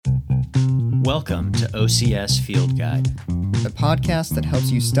Welcome to OCS Field Guide, the podcast that helps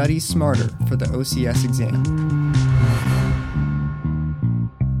you study smarter for the OCS exam.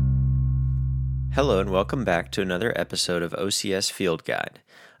 Hello and welcome back to another episode of OCS Field Guide.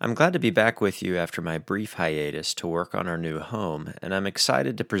 I'm glad to be back with you after my brief hiatus to work on our new home, and I'm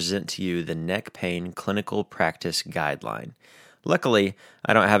excited to present to you the Neck Pain Clinical Practice Guideline. Luckily,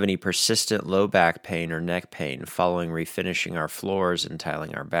 I don't have any persistent low back pain or neck pain following refinishing our floors and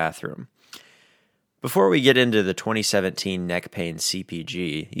tiling our bathroom. Before we get into the 2017 neck pain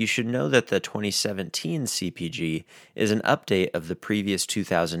CPG, you should know that the 2017 CPG is an update of the previous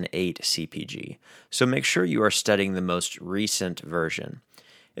 2008 CPG, so make sure you are studying the most recent version.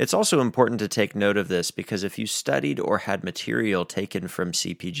 It's also important to take note of this because if you studied or had material taken from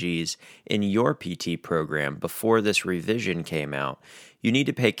CPGs in your PT program before this revision came out, you need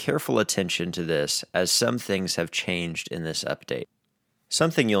to pay careful attention to this as some things have changed in this update.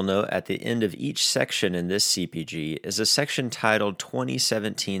 Something you'll note at the end of each section in this CPG is a section titled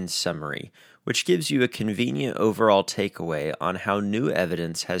 2017 Summary, which gives you a convenient overall takeaway on how new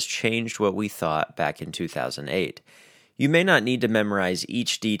evidence has changed what we thought back in 2008. You may not need to memorize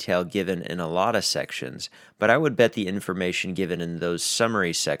each detail given in a lot of sections, but I would bet the information given in those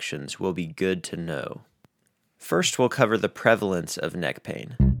summary sections will be good to know. First, we'll cover the prevalence of neck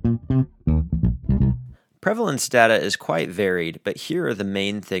pain. Prevalence data is quite varied, but here are the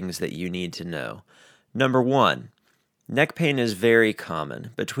main things that you need to know. Number 1, neck pain is very common.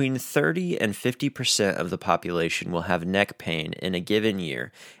 Between 30 and 50% of the population will have neck pain in a given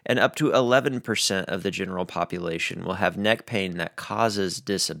year, and up to 11% of the general population will have neck pain that causes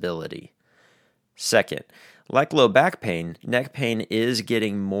disability. Second, like low back pain, neck pain is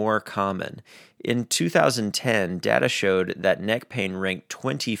getting more common. In 2010, data showed that neck pain ranked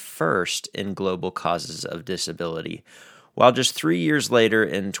 21st in global causes of disability, while just 3 years later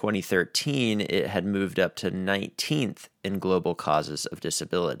in 2013, it had moved up to 19th in global causes of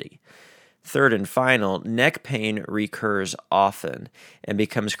disability. Third and final, neck pain recurs often and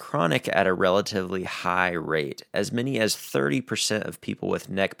becomes chronic at a relatively high rate. As many as 30% of people with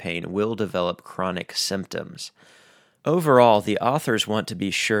neck pain will develop chronic symptoms. Overall, the authors want to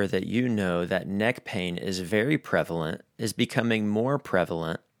be sure that you know that neck pain is very prevalent, is becoming more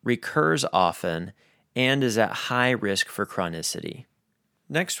prevalent, recurs often, and is at high risk for chronicity.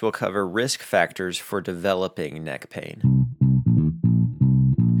 Next, we'll cover risk factors for developing neck pain.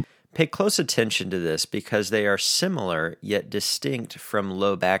 Pay close attention to this because they are similar yet distinct from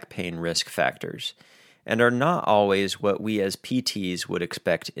low back pain risk factors, and are not always what we as PTs would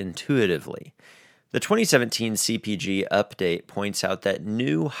expect intuitively. The 2017 CPG update points out that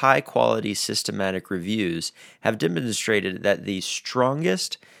new high-quality systematic reviews have demonstrated that the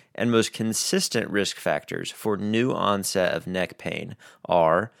strongest and most consistent risk factors for new onset of neck pain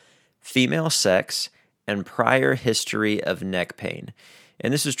are female sex and prior history of neck pain.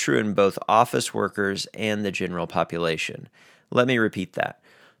 And this is true in both office workers and the general population. Let me repeat that.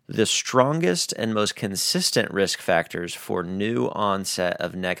 The strongest and most consistent risk factors for new onset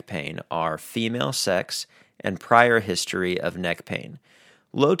of neck pain are female sex and prior history of neck pain.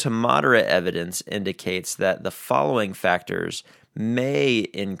 Low to moderate evidence indicates that the following factors may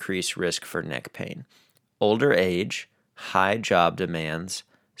increase risk for neck pain: older age, high job demands,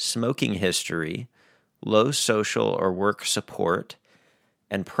 smoking history, low social or work support,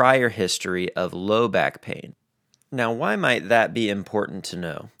 and prior history of low back pain. Now, why might that be important to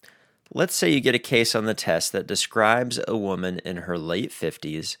know? Let's say you get a case on the test that describes a woman in her late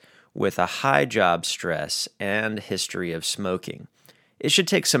 50s with a high job stress and history of smoking. It should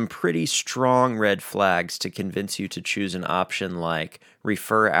take some pretty strong red flags to convince you to choose an option like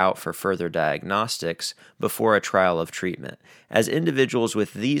refer out for further diagnostics before a trial of treatment, as individuals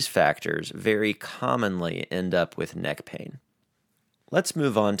with these factors very commonly end up with neck pain. Let's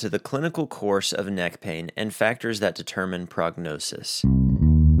move on to the clinical course of neck pain and factors that determine prognosis.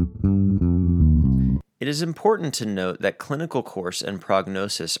 It is important to note that clinical course and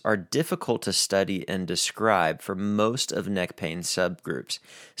prognosis are difficult to study and describe for most of neck pain subgroups,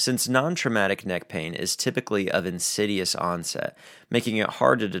 since non-traumatic neck pain is typically of insidious onset, making it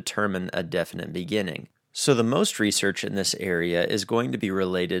hard to determine a definite beginning. So the most research in this area is going to be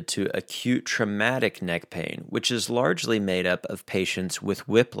related to acute traumatic neck pain, which is largely made up of patients with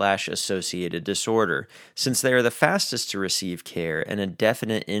whiplash-associated disorder, since they are the fastest to receive care and a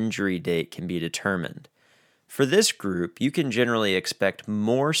definite injury date can be determined. For this group, you can generally expect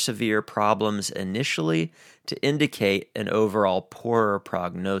more severe problems initially to indicate an overall poorer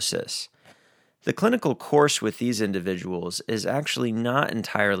prognosis. The clinical course with these individuals is actually not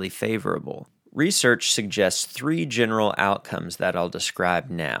entirely favorable. Research suggests 3 general outcomes that I'll describe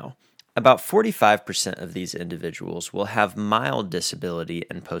now. About 45% of these individuals will have mild disability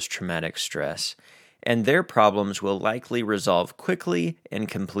and post-traumatic stress, and their problems will likely resolve quickly and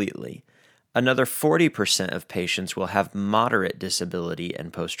completely. Another 40% of patients will have moderate disability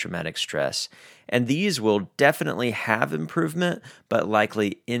and post-traumatic stress, and these will definitely have improvement, but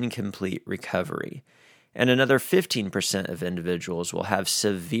likely incomplete recovery. And another 15% of individuals will have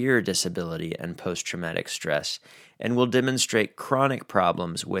severe disability and post-traumatic stress, and will demonstrate chronic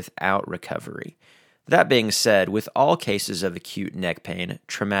problems without recovery. That being said, with all cases of acute neck pain,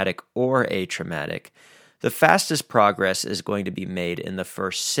 traumatic or atraumatic, the fastest progress is going to be made in the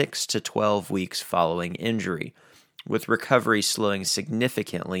first 6 to 12 weeks following injury, with recovery slowing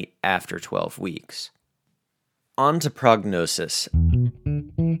significantly after 12 weeks. On to prognosis.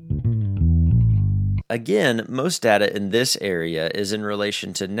 Again, most data in this area is in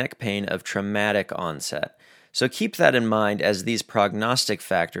relation to neck pain of traumatic onset, so keep that in mind as these prognostic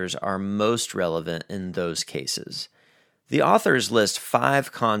factors are most relevant in those cases. The authors list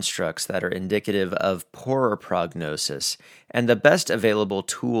 5 constructs that are indicative of poorer prognosis and the best available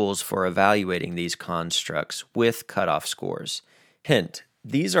tools for evaluating these constructs with cutoff scores. Hint,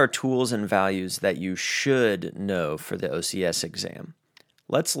 these are tools and values that you should know for the OCS exam.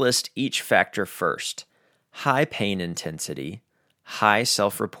 Let's list each factor first. High pain intensity, high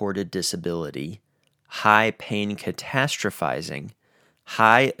self-reported disability, high pain catastrophizing,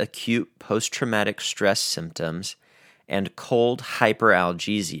 high acute post-traumatic stress symptoms, and cold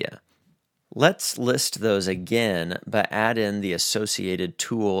hyperalgesia. Let's list those again, but add in the associated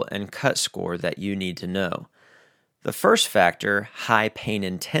tool and cut score that you need to know. The first factor, high pain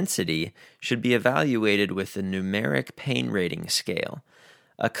intensity, should be evaluated with the numeric pain rating scale.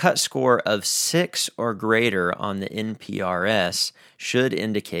 A cut score of 6 or greater on the NPRS should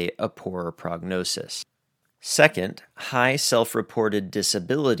indicate a poorer prognosis. Second, high self-reported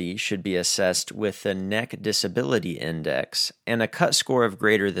disability should be assessed with the Neck Disability Index, and a cut score of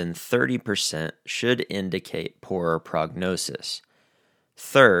greater than 30% should indicate poorer prognosis.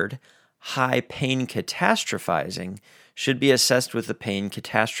 Third, high pain catastrophizing should be assessed with the pain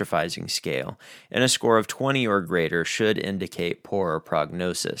catastrophizing scale, and a score of 20 or greater should indicate poorer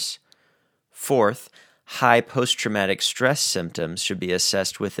prognosis. Fourth, high post-traumatic stress symptoms should be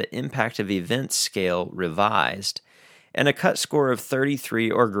assessed with the Impact of Events Scale revised, and a cut score of 33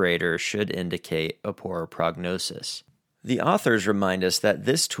 or greater should indicate a poorer prognosis. The authors remind us that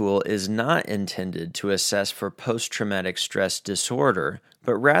this tool is not intended to assess for post-traumatic stress disorder,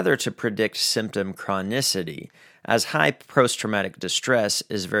 but rather to predict symptom chronicity, as high post-traumatic distress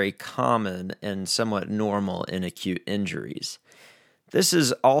is very common and somewhat normal in acute injuries. This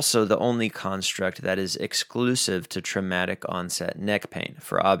is also the only construct that is exclusive to traumatic onset neck pain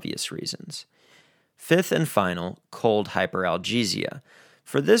for obvious reasons. Fifth and final, cold hyperalgesia.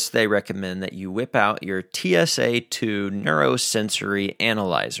 For this, they recommend that you whip out your TSA-2 neurosensory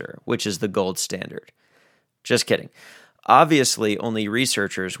analyzer, which is the gold standard. Just kidding. Obviously, only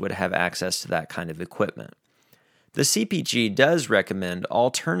researchers would have access to that kind of equipment. The CPG does recommend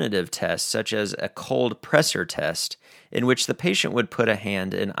alternative tests such as a cold pressor test, in which the patient would put a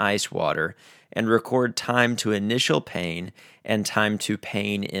hand in ice water and record time to initial pain and time to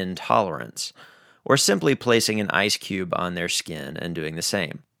pain intolerance, or simply placing an ice cube on their skin and doing the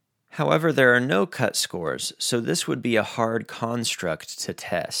same. However, there are no cut scores, so this would be a hard construct to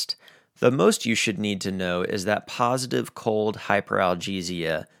test. The most you should need to know is that positive cold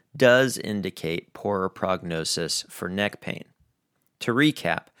hyperalgesia does indicate poorer prognosis for neck pain. To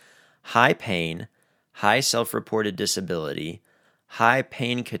recap, high pain, high self-reported disability, high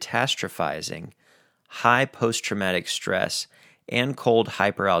pain catastrophizing, high post-traumatic stress, and cold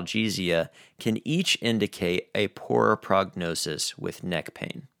hyperalgesia can each indicate a poorer prognosis with neck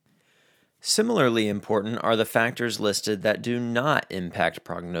pain. Similarly important are the factors listed that do not impact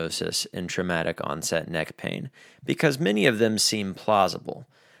prognosis in traumatic onset neck pain, because many of them seem plausible.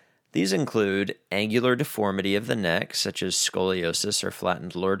 These include angular deformity of the neck, such as scoliosis or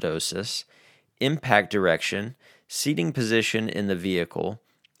flattened lordosis, impact direction, seating position in the vehicle,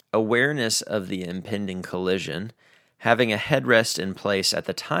 awareness of the impending collision, having a headrest in place at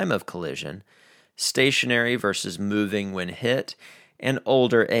the time of collision, stationary versus moving when hit, and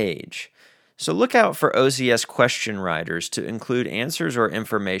older age. So look out for OCS question writers to include answers or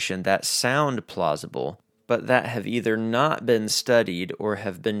information that sound plausible, but that have either not been studied or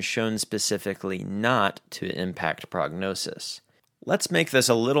have been shown specifically not to impact prognosis. Let's make this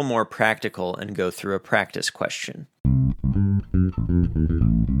a little more practical and go through a practice question.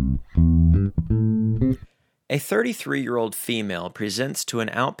 A 33-year-old female presents to an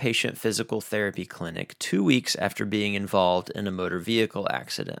outpatient physical therapy clinic 2 weeks after being involved in a motor vehicle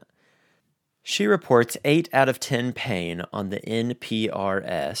accident. She reports 8 out of 10 pain on the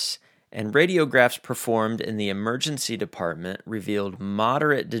NPRS, and radiographs performed in the emergency department revealed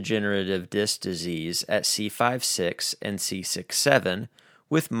moderate degenerative disc disease at C5-6 and C6-7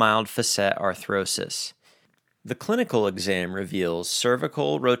 with mild facet arthrosis. The clinical exam reveals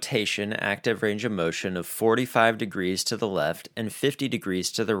cervical rotation active range of motion of 45 degrees to the left and 50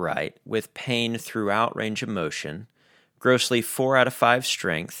 degrees to the right with pain throughout range of motion, grossly 4 out of 5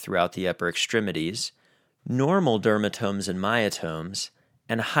 strength throughout the upper extremities, normal dermatomes and myotomes,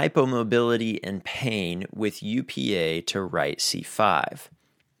 and hypomobility and pain with UPA to right C5.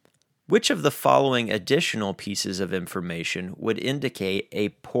 Which of the following additional pieces of information would indicate a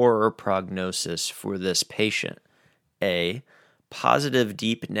poorer prognosis for this patient? A. Positive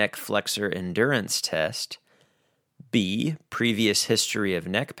deep neck flexor endurance test. B. Previous history of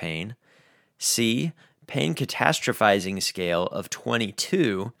neck pain. C. Pain catastrophizing scale of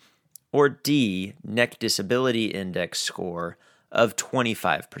 22. Or D. Neck disability index score of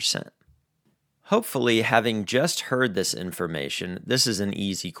 25%. Hopefully, having just heard this information, this is an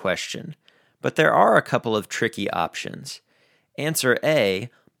easy question, but there are a couple of tricky options. Answer A,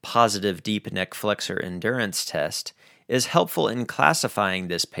 positive deep neck flexor endurance test, is helpful in classifying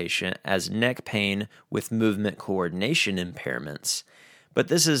this patient as neck pain with movement coordination impairments, but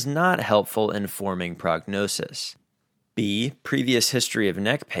this is not helpful in forming prognosis. B, previous history of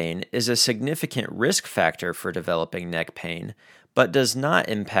neck pain is a significant risk factor for developing neck pain, but does not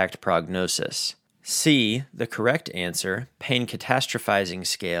impact prognosis. C, the correct answer, pain catastrophizing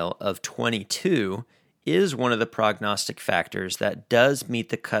scale of 22, is one of the prognostic factors that does meet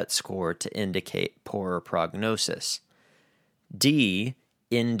the cut score to indicate poorer prognosis. D,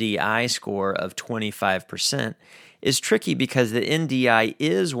 NDI score of 25%, is tricky because the NDI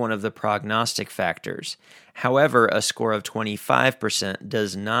is one of the prognostic factors. However, a score of 25%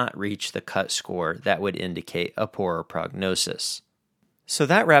 does not reach the cut score that would indicate a poorer prognosis. So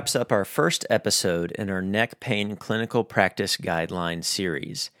that wraps up our first episode in our neck pain clinical practice guideline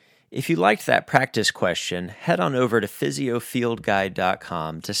series. If you liked that practice question, head on over to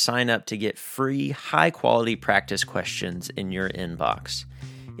physiofieldguide.com to sign up to get free, high-quality practice questions in your inbox.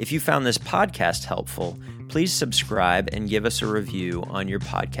 If you found this podcast helpful, please subscribe and give us a review on your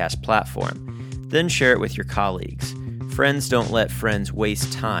podcast platform. Then share it with your colleagues. Friends don't let friends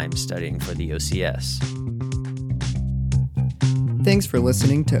waste time studying for the OCS. Thanks for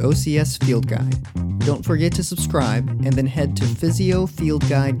listening to OCS Field Guide. Don't forget to subscribe and then head to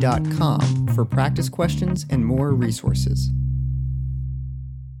physiofieldguide.com for practice questions and more resources.